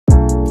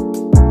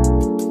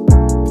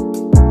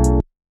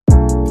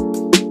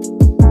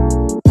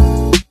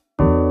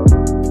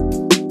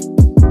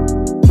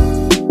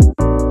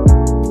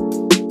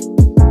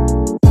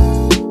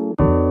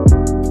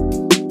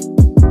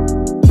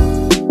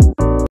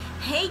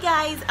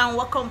guys, and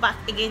welcome back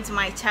again to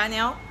my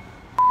channel.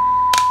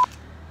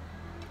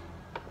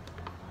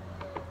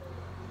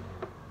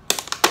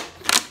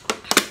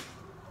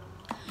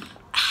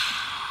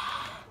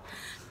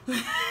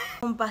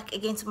 Welcome back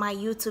again to my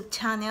YouTube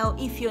channel.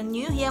 If you're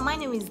new here, my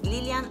name is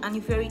Lillian, and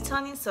if you're a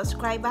returning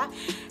subscriber,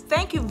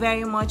 thank you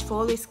very much for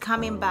always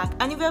coming back.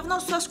 And if you have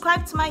not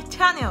subscribed to my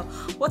channel,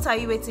 what are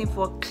you waiting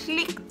for?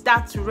 Click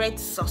that red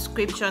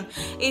subscription.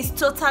 It's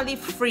totally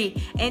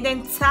free, and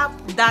then tap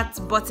that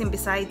button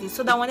beside it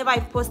so that whenever I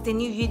post a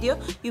new video,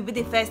 you'll be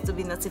the first to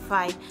be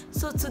notified.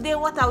 So today,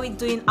 what are we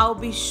doing? I'll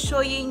be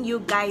showing you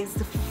guys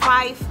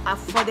 5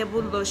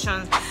 affordable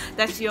lotions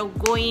that you're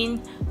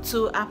going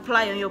to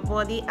apply on your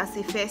body as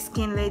a fair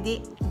skin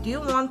lady. Do you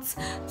want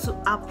to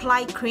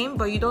apply cream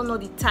but you don't know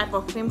the type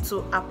of cream to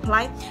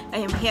apply? I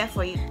am here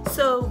for you.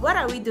 So what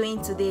are we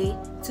doing today?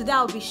 Today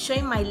I'll be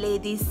showing my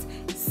ladies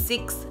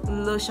 6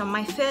 lotion,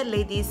 my fair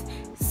ladies,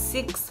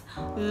 6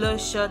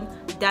 lotion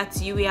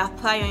that you will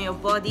apply on your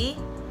body.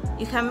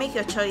 You can make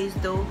your choice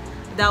though,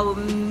 that will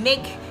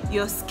make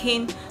your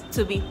skin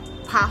to be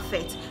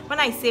perfect. When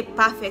I say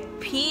perfect,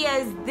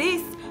 PS,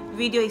 this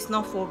video is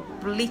not for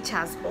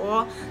bleachers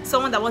or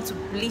someone that wants to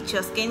bleach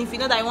your skin. If you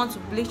know that you want to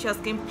bleach your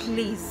skin,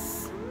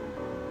 please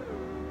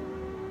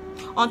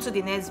on to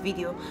the next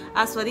video.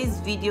 As for this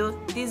video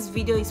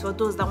is for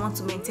those that want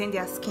to maintain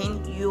their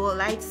skin. You're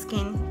light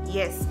skin,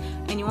 yes,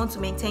 and you want to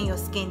maintain your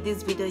skin,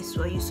 this video is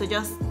for you. So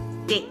just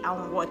stay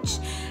and watch.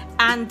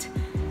 And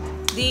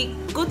the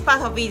good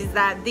part of it is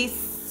that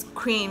these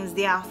creams,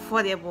 they are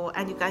affordable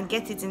and you can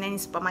get it in any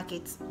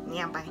supermarket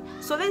nearby.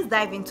 So let's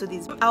dive into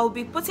this. I'll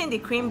be putting the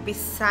cream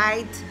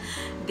beside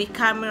the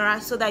camera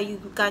so that you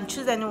can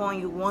choose anyone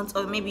you want,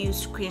 or maybe you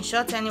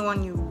screenshot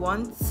anyone you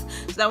want, so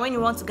that when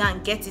you want to go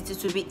and get it,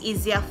 it will be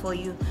easier for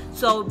you.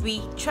 So I'll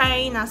be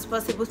trying as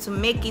possible to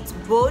make it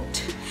bold,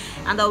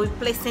 and I'll be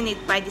placing it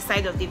by the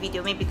side of the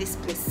video, maybe this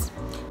place.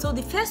 So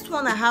the first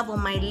one I have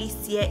on my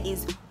list here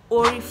is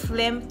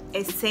Oriflame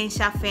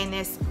Essential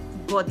Fairness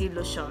Body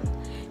Lotion.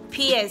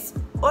 PS,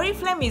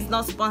 Oriflame is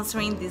not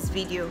sponsoring this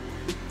video,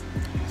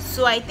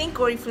 so I think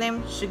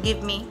Oriflame should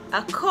give me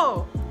a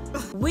call.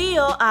 We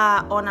all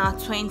are on our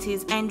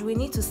 20s and we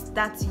need to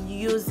start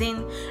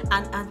using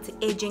an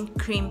anti-aging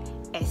cream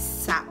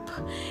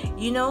ASAP.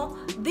 You know,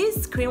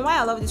 this cream, why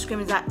I love this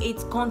cream is that it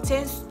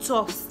contains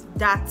stuffs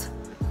that,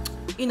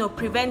 you know,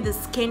 prevent the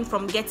skin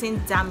from getting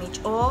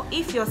damaged, or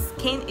if your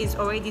skin is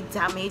already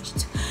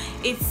damaged,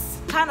 it's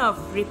kind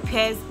of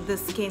repairs the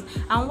skin.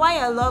 And why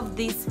I love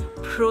this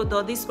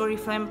product, this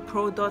Oriflame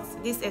product,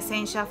 this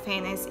Essential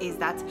Fairness, is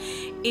that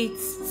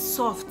it's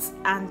soft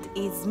and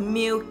it's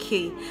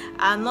milky,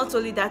 and not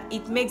only that,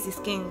 it makes the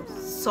skin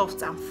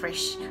soft and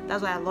fresh.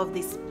 That's why I love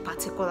this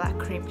particular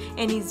cream,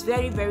 and it's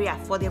very, very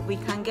affordable.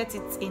 You can get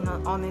it in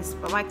on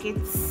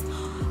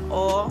supermarkets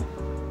or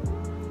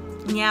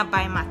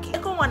nearby market. The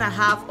second one I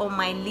have on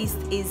my list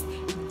is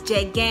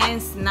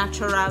Jergens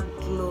Natural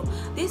Glow.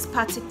 This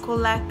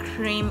particular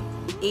cream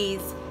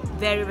is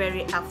very,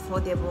 very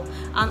affordable,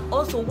 and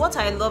also what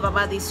I love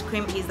about this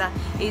cream is that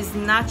it's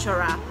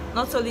natural.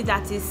 Not only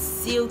that, it's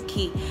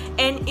silky,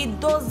 and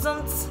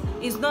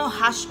it's not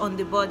harsh on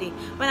the body.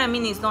 When I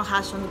mean it's not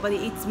harsh on the body,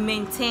 it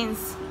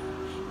maintains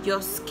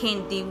your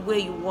skin the way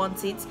you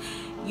want it.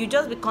 You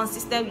just be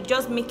consistent, you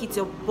just make it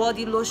your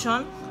body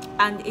lotion,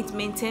 and it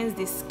maintains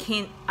the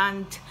skin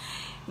and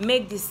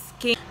make the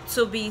skin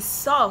to be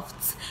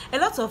soft. A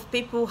lot of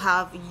people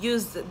have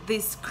used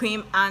this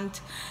cream and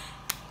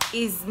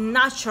is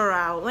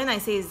natural. When I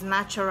say it's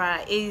natural,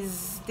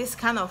 is this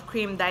kind of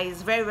cream that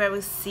is very,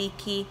 very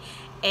silky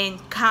and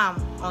calm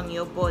on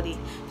your body.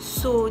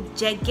 So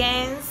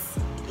Jergens,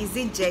 is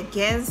it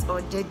Jergens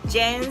or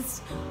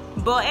Jergens?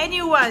 But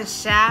anyone,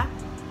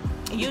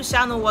 you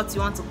shall know what you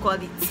want to call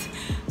it.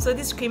 So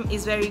this cream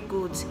is very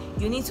good.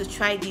 You need to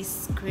try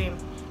this cream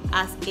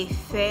as a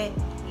fair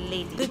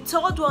lady. The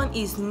third one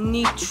is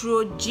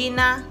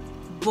Neutrogena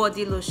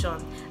Body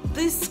Lotion.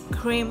 This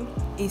cream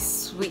is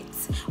sweet.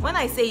 When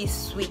I say it's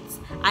sweet,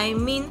 I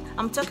mean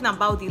I'm talking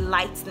about the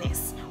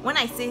lightness. When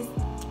I say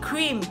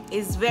cream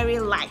is very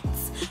light,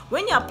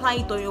 when you apply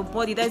it on your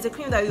body, there's a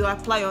cream that you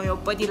apply on your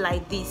body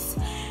like this,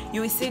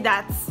 you will see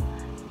that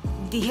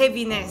the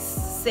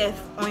heaviness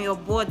on your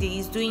body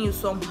is doing you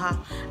somehow,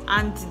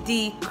 and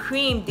the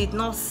cream did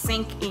not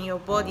sink in your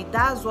body.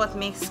 That's what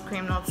makes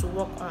cream not to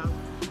work on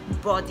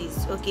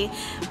bodies. Okay,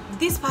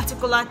 this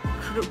particular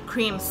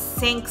cream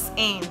sinks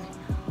in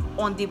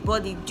on the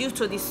body due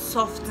to the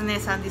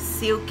softness and the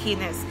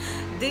silkiness.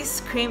 This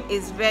cream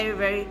is very,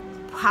 very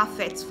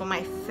perfect for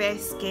my fair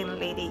skin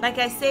lady. Like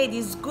I said,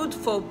 it's good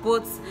for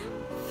both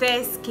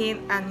fair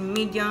skin and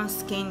medium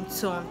skin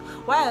tone.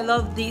 Why I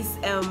love this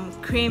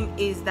cream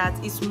is that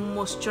it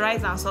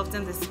moisturizes and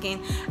softens the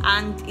skin,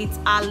 and it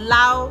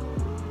allows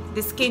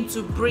the skin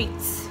to breathe.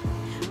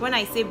 When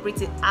I say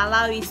breathe, it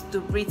allows it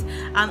to breathe.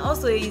 And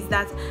also is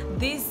that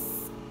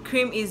this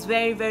cream is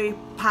very, very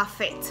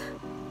perfect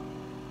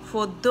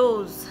for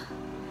those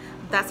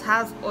that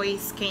has oily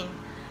skin.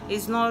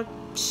 It's not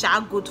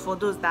good for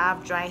those that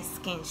have dry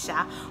skin,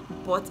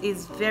 but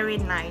it's very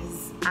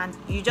nice and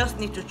you just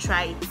need to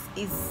try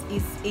it.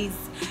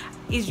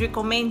 Is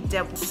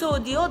recommendable. So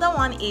the other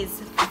one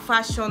is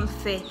fashion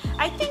fair.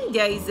 I think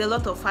there is a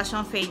lot of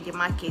fashion fair in the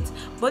market,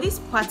 but this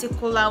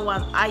particular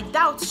one, I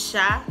doubt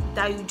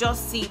that you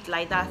just see it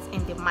like that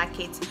in the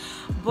market.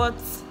 But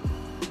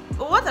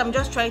what I'm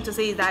just trying to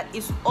say is that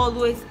it's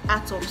always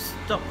out of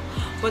stock,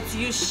 but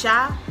you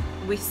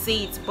we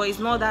see it, but it's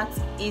not that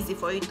easy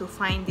for you to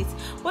find it.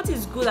 What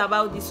is good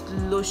about this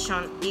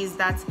lotion is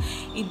that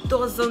it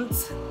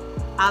doesn't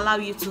allow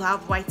you to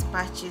have white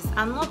patches,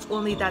 and not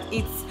only that,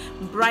 it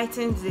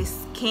brightens the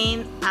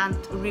skin and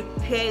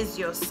repairs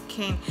your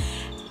skin.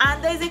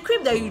 And there's a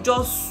cream that you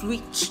just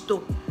switch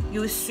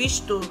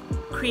to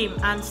cream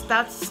and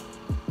start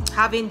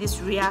having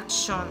this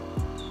reaction.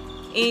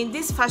 In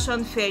this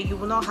fashion fair, you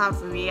will not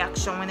have a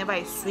reaction whenever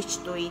you switch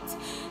to it,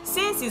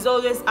 since it's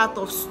always out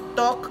of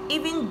stock.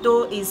 Even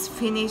though it's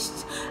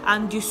finished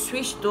and you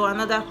switch to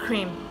another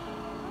cream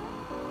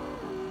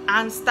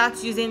and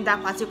start using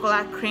that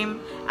particular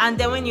cream, and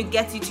then when you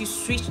get it, you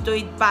switch to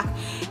it back,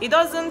 it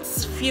doesn't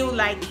feel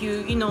like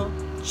you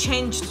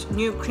changed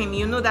new cream.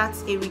 That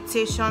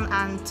irritation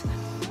and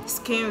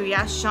skin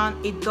reaction,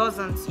 it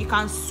doesn't. You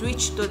can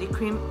switch to the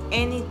cream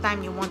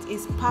anytime you want.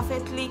 It's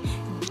perfectly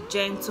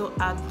gentle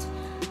and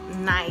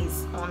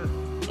nice on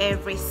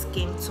every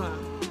skin tone,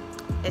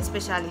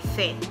 especially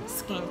fair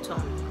skin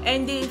tone.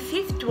 And the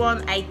fifth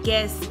one, I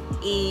guess,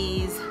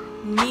 is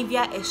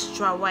Nivea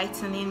Extra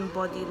Whitening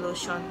Body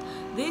Lotion.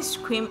 This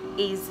cream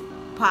is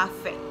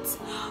perfect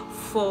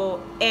for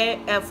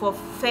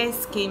fair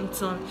skin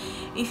tone.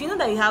 If you know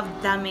that you have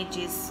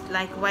damages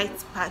like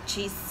white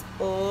patches,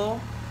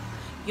 or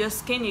your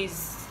skin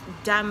is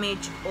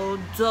damaged or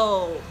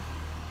dull,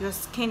 your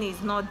skin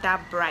is not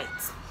that bright,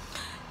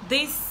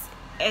 this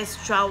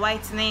Extra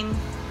Whitening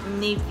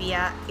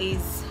Nivea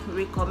is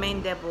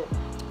recommendable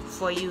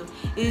for you.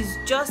 It's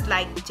just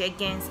like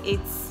Jergens.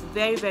 It's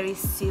very, very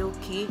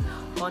silky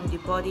on the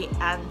body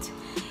and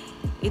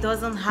it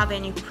doesn't have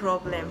any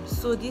problem.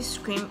 So this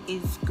cream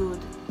is good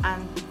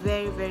and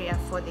very, very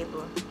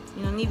affordable.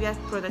 Nivea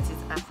product is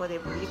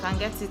affordable. You can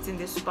get it in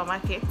the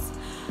supermarkets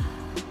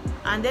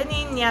and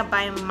any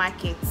nearby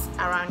markets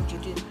around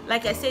you.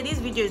 Like I said, this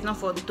video is not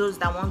for those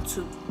that want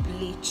to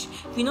bleach.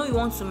 If you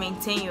want to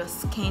maintain your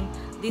skin,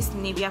 this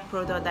Nivea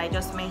product that I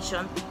just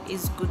mentioned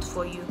is good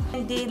for you.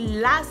 And the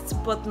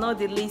last but not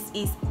the least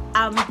is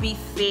Ambi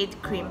Fade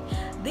Cream.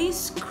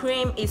 This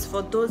cream is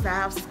for those that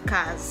have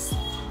scars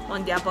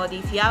on their body.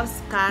 If you have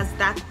scars,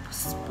 dark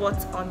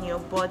spots on your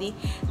body,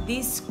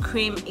 this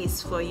cream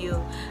is for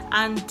you.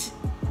 And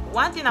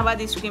one thing about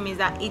this cream is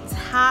that it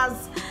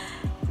has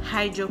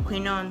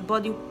hydroquinone,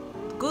 but the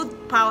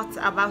good part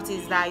about it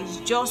is that it's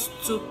just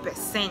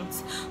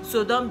 2%,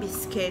 so don't be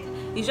scared.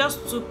 It's just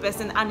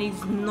 2% and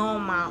it's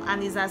normal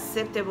and is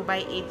acceptable by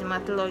a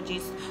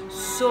dermatologist.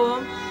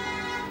 So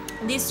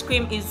this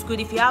cream is good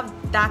if you have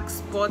dark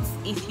spots,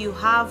 if you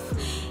have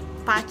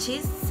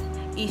patches,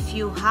 if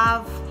you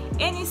have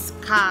any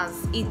scars.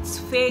 It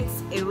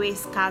fades away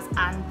scars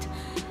and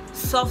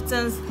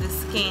softens the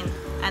skin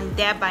and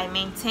thereby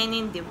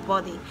maintaining the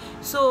body.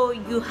 So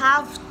you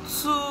have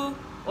two,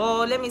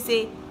 or let me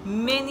say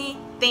many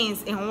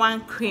things in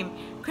one cream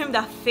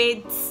that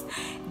fades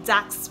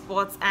dark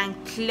spots and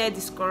clear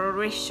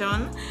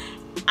discoloration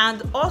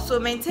and also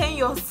maintain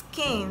your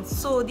skin.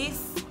 So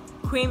this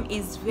cream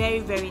is very,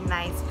 very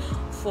nice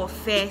for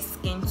fair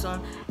skin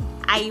tone.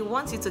 I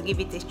want you to give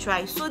it a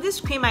try. So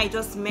this cream I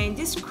just mentioned,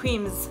 these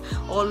creams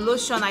or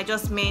lotion I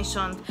just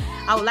mentioned,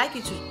 I would like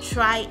you to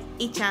try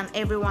each and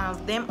every one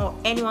of them, or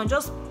anyone.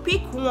 Just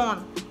pick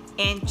one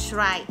and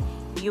try.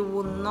 You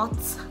will not,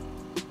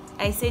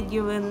 I said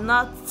you will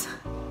not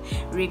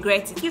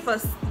regret it. Thank you for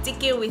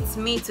sticking with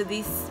me to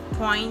this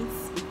point,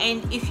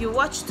 and if you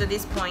watch to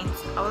this point,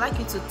 I would like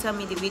you to tell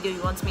me the video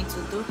you want me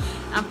to do,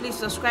 and please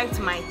subscribe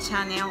to my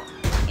channel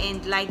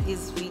and like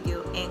this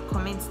video and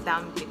comment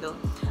down below.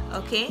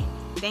 Okay,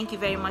 thank you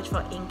very much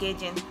for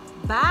engaging.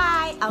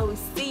 Bye. I will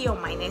see you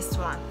on my next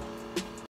one.